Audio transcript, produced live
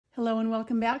Hello and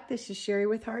welcome back. This is Sherry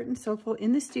with Heart and Soulful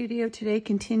in the studio today,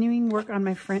 continuing work on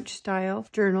my French style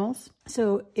journals.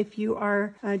 So if you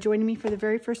are joining me for the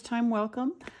very first time,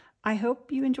 welcome. I hope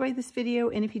you enjoyed this video,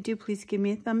 and if you do, please give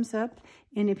me a thumbs up.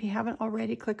 And if you haven't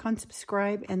already, click on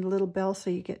subscribe and the little bell so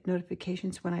you get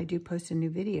notifications when I do post a new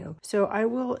video. So I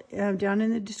will, down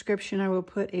in the description, I will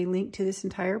put a link to this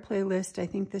entire playlist. I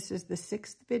think this is the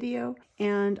 6th video,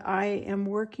 and I am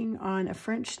working on a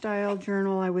French style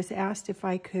journal. I was asked if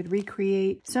I could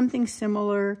recreate something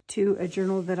similar to a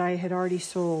journal that I had already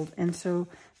sold, and so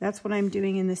that's what I'm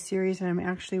doing in this series, and I'm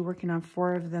actually working on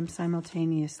 4 of them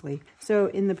simultaneously. So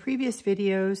in the previous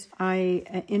videos,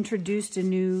 I introduced a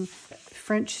new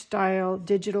French style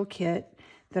digital kit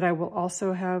that I will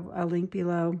also have a link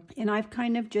below. And I've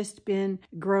kind of just been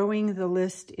growing the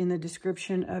list in the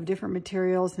description of different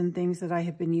materials and things that I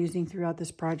have been using throughout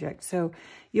this project. So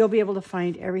you'll be able to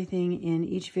find everything in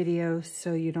each video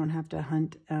so you don't have to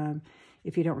hunt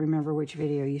if you don't remember which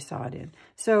video you saw it in.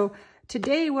 So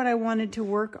today what I wanted to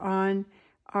work on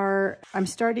I'm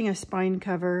starting a spine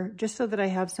cover just so that I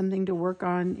have something to work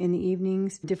on in the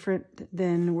evenings, different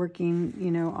than working,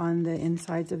 on the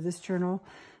insides of this journal.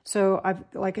 So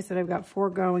like I said, I've got 4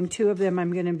 going. 2 of them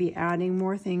I'm going to be adding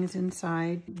more things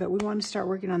inside, but we want to start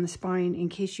working on the spine. In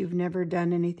case you've never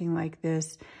done anything like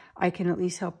this, I can at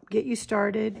least help get you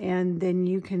started, and then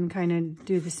you can kind of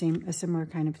do a similar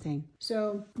kind of thing.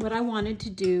 So what I wanted to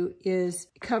do is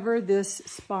cover this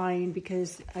spine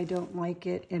because I don't like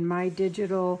it, and my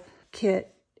digital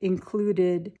kit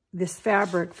included this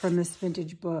fabric from this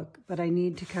vintage book, but I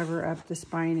need to cover up the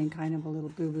spine and kind of a little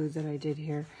boo-boo that I did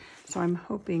here. So I'm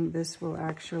hoping this will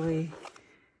actually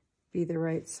be the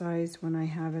right size when I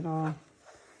have it all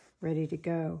ready to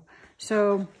go.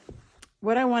 So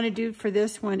what I want to do for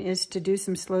this one is to do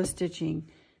some slow stitching.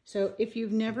 So if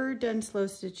you've never done slow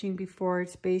stitching before,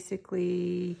 it's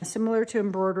basically similar to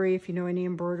embroidery, if you know any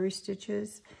embroidery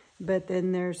stitches, but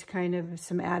then there's kind of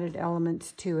some added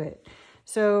elements to it.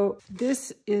 So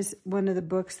this is one of the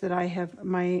books that I have,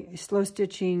 my slow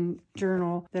stitching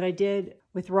journal that I did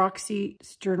with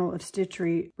Roxy's Journal of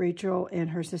Stitchery. Rachel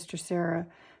and her sister Sarah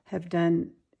have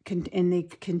done, and they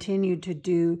continue to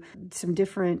do some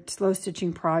different slow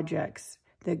stitching projects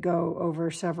that go over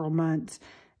several months.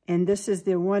 And this is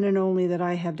the one and only that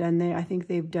I have done. I think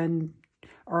they've done,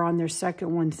 or on their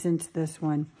second one since this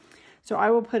one. So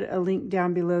I will put a link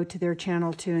down below to their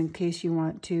channel too, in case you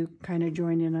want to kind of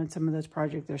join in on some of those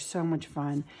projects. They're so much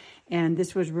fun. And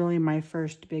this was really my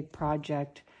first big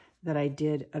project that I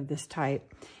did of this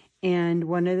type. And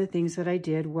one of the things that I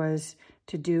did was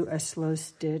to do a slow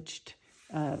stitched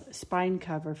spine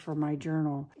cover for my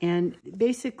journal. And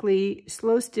basically,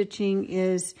 slow stitching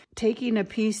is taking a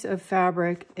piece of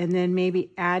fabric and then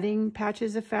maybe adding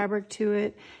patches of fabric to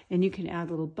it. And you can add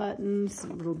little buttons,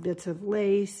 little bits of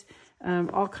lace,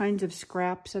 all kinds of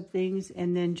scraps of things,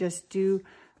 and then just do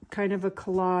kind of a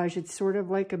collage. It's sort of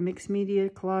like a mixed media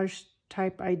collage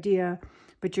type idea,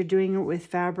 but you're doing it with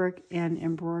fabric and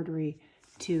embroidery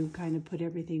to kind of put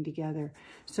everything together.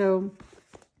 So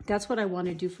that's what I want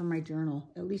to do for my journal,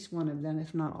 at least one of them,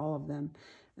 if not all of them.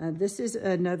 This is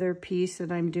another piece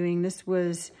that I'm doing. This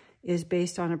is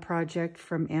based on a project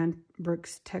from Ann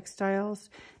Brooks Textiles.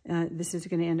 This is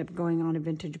going to end up going on a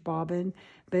vintage bobbin,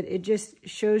 but it just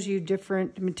shows you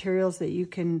different materials that you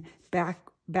can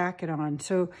back it on.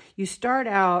 So you start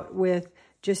out with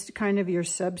just kind of your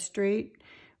substrate,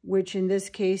 which in this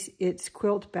case, it's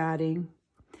quilt batting.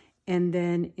 And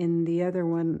then in the other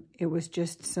one, it was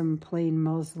just some plain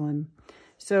muslin.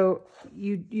 So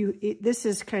this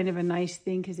is kind of a nice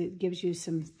thing because it gives you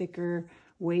some thicker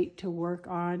weight to work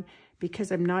on.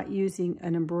 Because I'm not using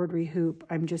an embroidery hoop,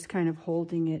 I'm just kind of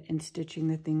holding it and stitching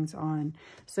the things on.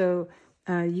 So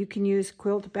you can use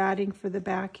quilt batting for the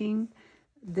backing.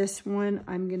 This one,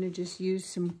 I'm going to just use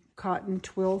some cotton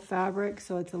twill fabric.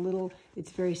 So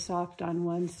it's very soft on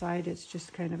one side. It's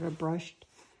just kind of a brushed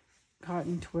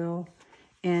cotton twill.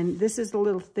 And this is a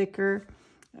little thicker.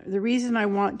 The reason I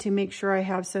want to make sure I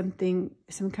have some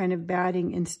kind of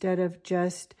batting instead of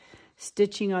just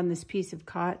stitching on this piece of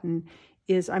cotton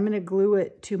is I'm going to glue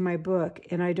it to my book,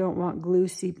 and I don't want glue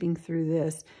seeping through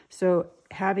this. So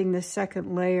having the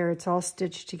second layer, it's all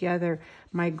stitched together,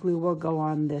 my glue will go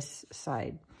on this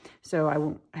side. So I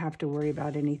won't have to worry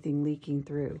about anything leaking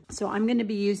through. So I'm going to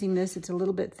be using this. It's a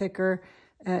little bit thicker.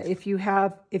 If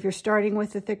you're starting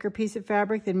with a thicker piece of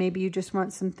fabric, then maybe you just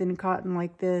want some thin cotton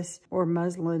like this or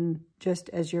muslin just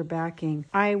as your backing.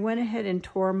 I went ahead and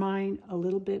tore mine a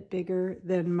little bit bigger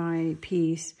than my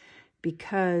piece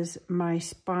because my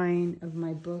spine of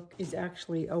my book is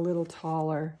actually a little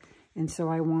taller. And so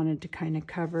I wanted to kind of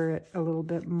cover it a little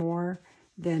bit more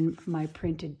than my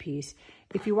printed piece.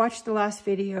 If you watched the last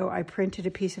video, I printed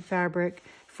a piece of fabric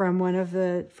from one of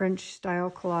the French style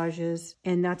collages,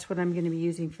 and that's what I'm going to be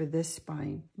using for this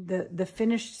spine. The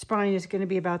finished spine is going to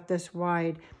be about this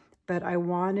wide, but I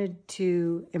wanted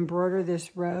to embroider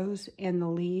this rose and the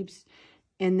leaves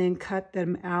and then cut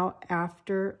them out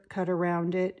after, cut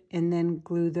around it, and then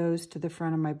glue those to the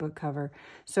front of my book cover.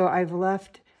 So I've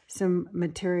left some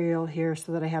material here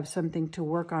so that I have something to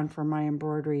work on for my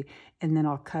embroidery, and then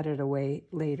I'll cut it away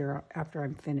later after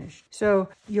I'm finished. So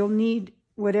you'll need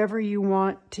whatever you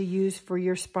want to use for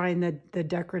your spine, the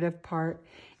decorative part.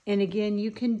 And again,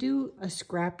 you can do a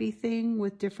scrappy thing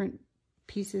with different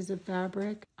pieces of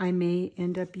fabric. I may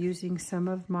end up using some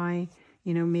of my,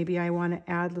 maybe I want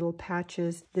to add little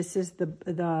patches. This is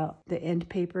the end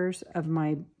papers of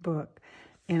my book,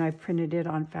 and I've printed it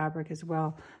on fabric as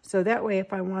well. So that way,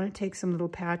 if I want to take some little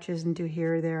patches and do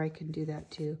here or there, I can do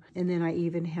that too. And then I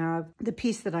even have the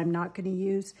piece that I'm not going to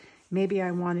use. Maybe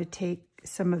I want to take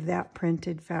some of that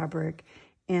printed fabric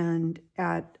and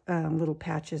add little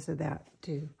patches of that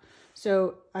too.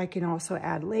 So I can also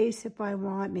add lace if I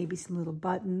want, maybe some little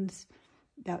buttons,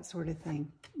 that sort of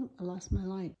thing. Oh, I lost my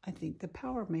light. I think the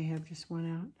power may have just went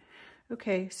out.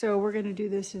 Okay, so we're going to do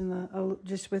this in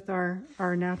just with our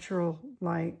natural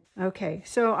light. Okay,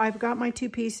 so I've got my two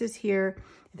pieces here.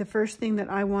 The first thing that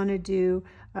I want to do,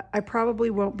 I probably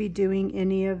won't be doing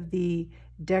any of the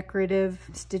decorative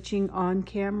stitching on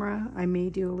camera. I may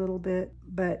do a little bit,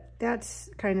 but that's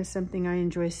kind of something I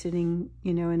enjoy sitting,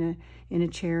 in a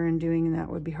chair and doing, and that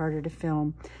would be harder to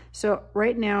film. So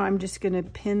right now I'm just going to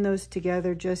pin those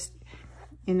together just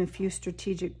in a few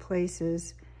strategic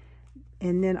places.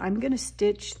 And then I'm going to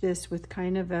stitch this with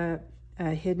kind of a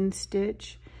hidden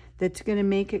stitch that's going to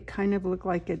make it kind of look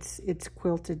like it's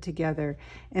quilted together.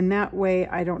 And that way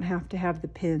I don't have to have the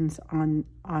pins on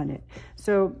it.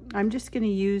 So I'm just going to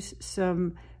use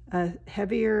some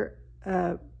heavier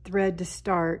thread to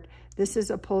start. This is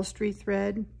upholstery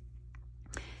thread.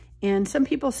 And some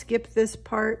people skip this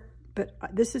part, but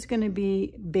this is going to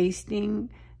be basting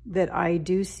that I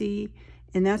do see.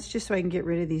 And that's just so I can get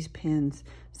rid of these pins.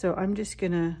 So I'm just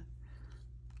gonna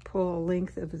pull a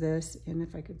length of this, and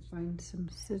if I could find some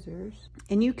scissors.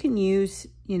 And you can use,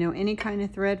 any kind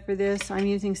of thread for this. I'm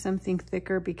using something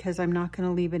thicker because I'm not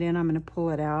gonna leave it in, I'm gonna pull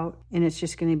it out, and it's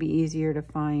just gonna be easier to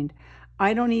find.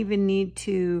 I don't even need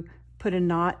to put a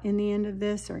knot in the end of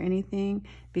this or anything,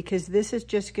 because this is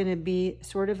just gonna be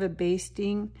sort of a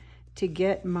basting to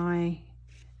get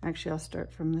actually I'll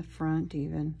start from the front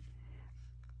even,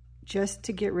 just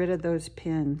to get rid of those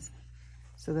pins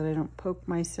so that I don't poke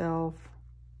myself.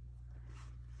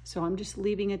 So I'm just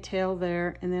leaving a tail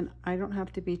there, and then I don't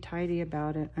have to be tidy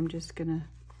about it. I'm just gonna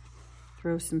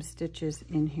throw some stitches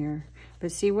in here.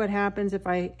 But see what happens if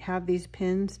I have these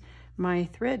pins? My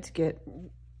threads get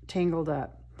tangled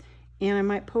up and I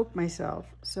might poke myself.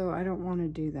 So I don't wanna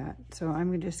do that. So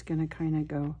I'm just gonna kind of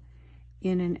go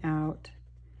in and out,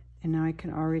 and now I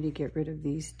can already get rid of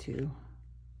these two.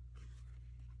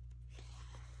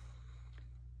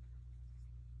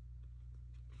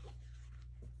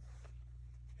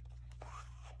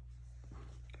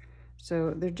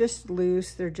 So they're just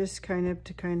loose. They're just kind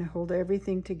of hold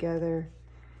everything together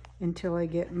until I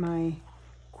get my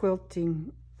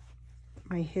quilting,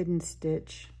 my hidden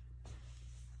stitch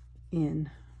in.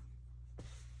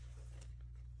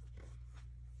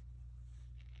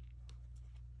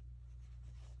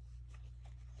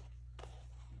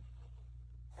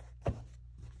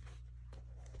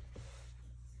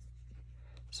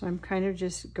 So I'm kind of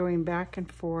just going back and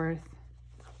forth.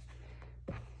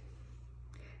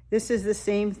 This is the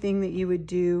same thing that you would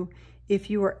do if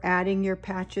you were adding your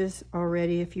patches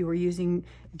already, if you were using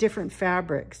different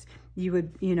fabrics. You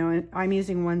would, I'm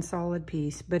using one solid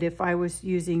piece, but if I was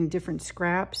using different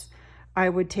scraps, I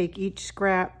would take each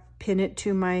scrap, pin it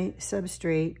to my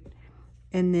substrate,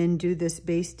 and then do this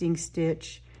basting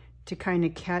stitch to kind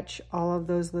of catch all of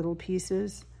those little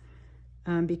pieces.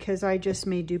 Because I just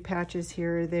may do patches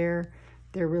here or there,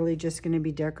 they're really just going to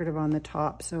be decorative on the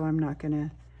top, so I'm not going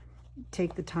to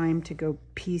take the time to go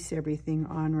piece everything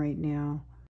on right now.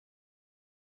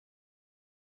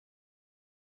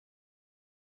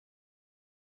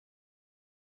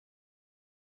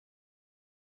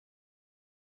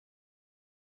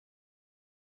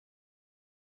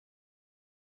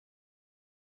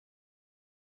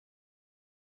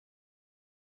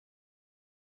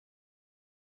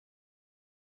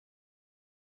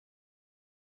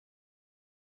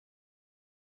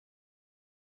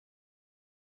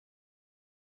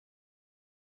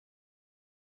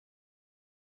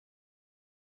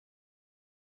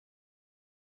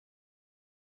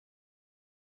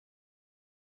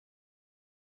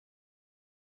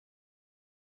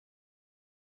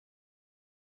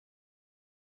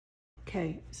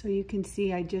 Okay, so you can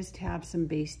see I just have some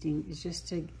basting. It's just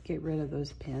to get rid of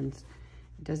those pins.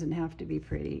 It doesn't have to be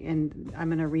pretty, and I'm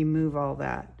gonna remove all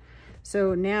that.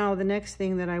 So now the next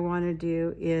thing that I wanna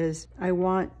do is I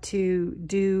want to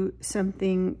do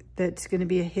something that's gonna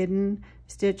be a hidden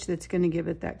stitch that's gonna give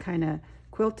it that kind of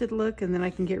quilted look, and then I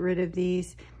can get rid of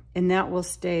these, and that will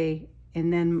stay,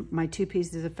 and then my two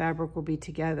pieces of fabric will be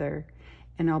together,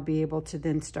 and I'll be able to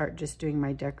then start just doing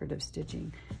my decorative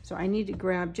stitching. So I need to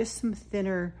grab just some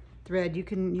thinner thread. You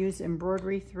can use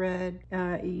embroidery thread.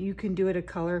 You can do it a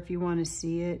color if you want to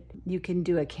see it. You can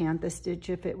do a cantha stitch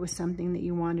if it was something that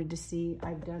you wanted to see.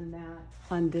 I've done that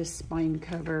on this spine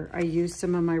cover. I used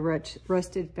some of my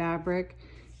rusted fabric,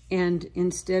 and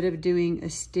instead of doing a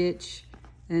stitch,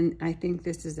 and I think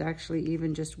this is actually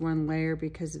even just one layer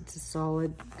because it's a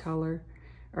solid color,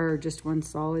 or just one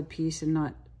solid piece and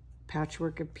not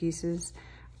patchwork of pieces,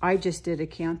 I just did a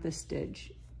cantha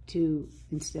stitch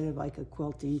instead of like a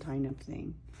quilting kind of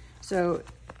thing. So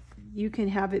you can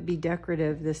have it be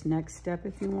decorative this next step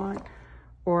if you want,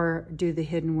 or do the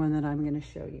hidden one that I'm going to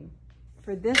show you.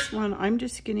 For this one, I'm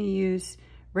just going to use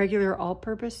regular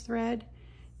all-purpose thread.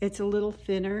 It's a little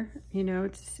thinner, you know,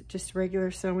 it's just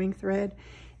regular sewing thread.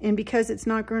 And because it's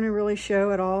not going to really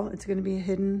show at all, it's going to be a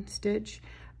hidden stitch,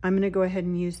 I'm going to go ahead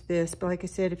and use this. But like I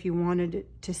said, if you wanted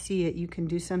to see it, you can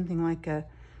do something like a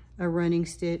running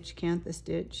stitch, cantha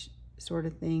stitch sort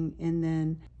of thing, and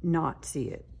then not see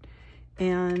it.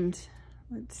 And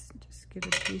let's just get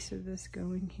a piece of this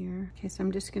going here. Okay, so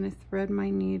I'm just going to thread my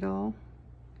needle.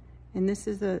 And this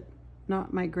is a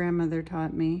knot my grandmother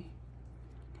taught me.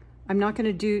 I'm not going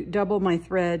to do double my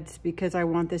threads because I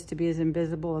want this to be as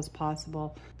invisible as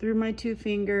possible. Through my two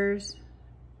fingers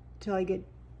till I get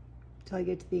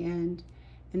to the end,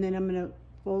 and then I'm going to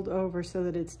fold over so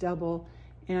that it's double,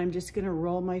 and I'm just going to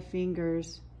roll my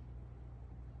fingers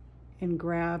and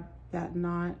grab that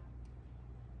knot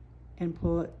and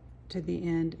pull it to the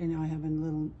end, and now I have a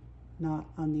little knot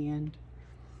on the end.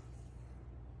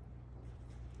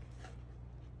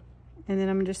 And then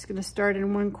I'm just going to start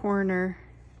in one corner,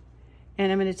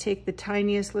 and I'm going to take the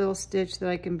tiniest little stitch that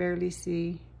I can barely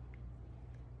see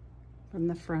from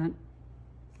the front,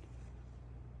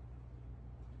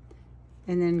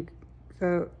 and then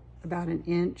go about an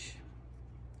inch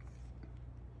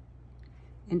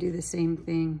and do the same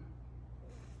thing,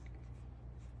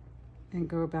 and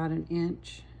go about an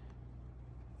inch,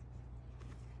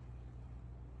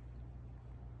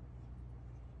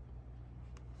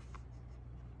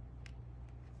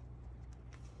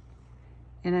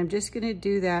 and I'm just going to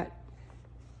do that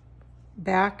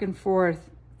back and forth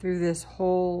through this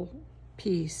whole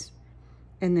piece,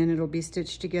 and then it'll be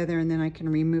stitched together, and then I can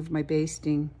remove my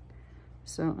basting.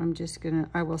 So I'm just gonna,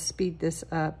 I will speed this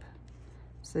up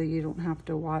so you don't have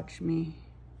to watch me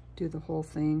do the whole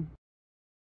thing.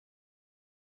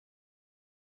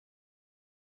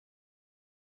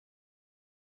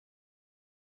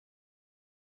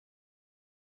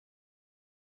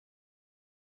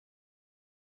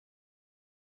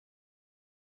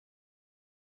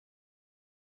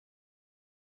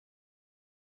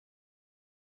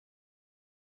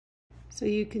 So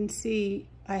you can see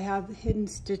I have hidden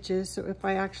stitches, so if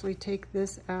I actually take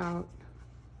this out,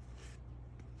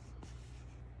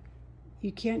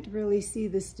 you can't really see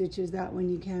the stitches. That one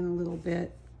you can a little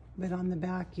bit, but on the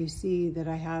back you see that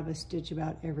I have a stitch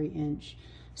about every inch.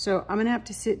 So I'm gonna have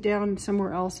to sit down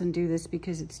somewhere else and do this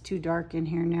because it's too dark in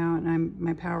here now and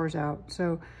my power's out.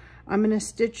 So I'm gonna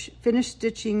finish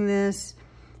stitching this,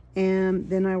 and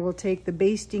then I will take the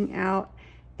basting out,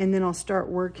 and then I'll start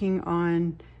working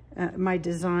on my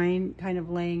design, kind of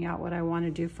laying out what I want to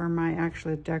do for my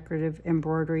actual decorative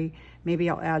embroidery. Maybe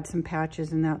I'll add some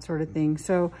patches and that sort of thing.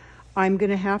 So I'm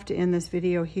going to have to end this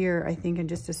video here, I think, in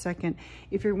just a second.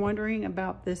 If you're wondering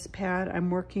about this pad, I'm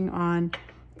working on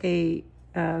a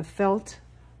felt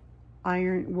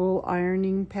wool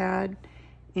ironing pad,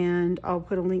 and I'll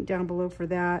put a link down below for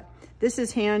that. This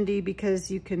is handy because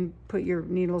you can put your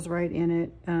needles right in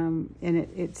it, and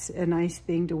it's a nice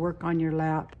thing to work on your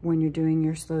lap when you're doing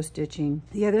your slow stitching.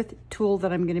 The other tool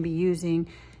that I'm going to be using,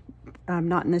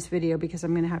 not in this video because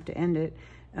I'm going to have to end it,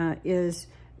 is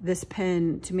this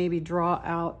pen to maybe draw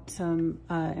out some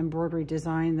embroidery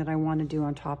design that I want to do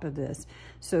on top of this.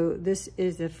 So this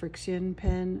is a friction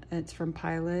pen. It's from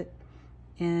Pilot,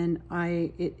 and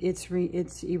it's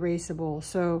erasable.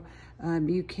 So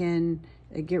you can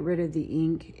get rid of the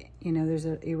ink. You know, there's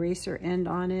an eraser end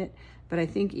on it, but I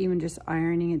think even just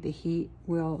ironing at the heat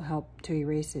will help to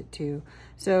erase it too.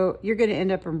 So you're going to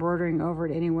end up embroidering over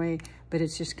it anyway, but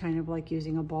it's just kind of like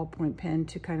using a ballpoint pen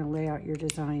to kind of lay out your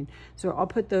design. So I'll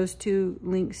put those two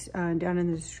links down in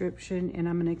the description, and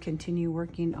I'm going to continue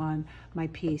working on my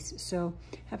piece. So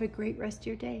have a great rest of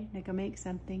your day. Now go make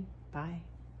something. Bye.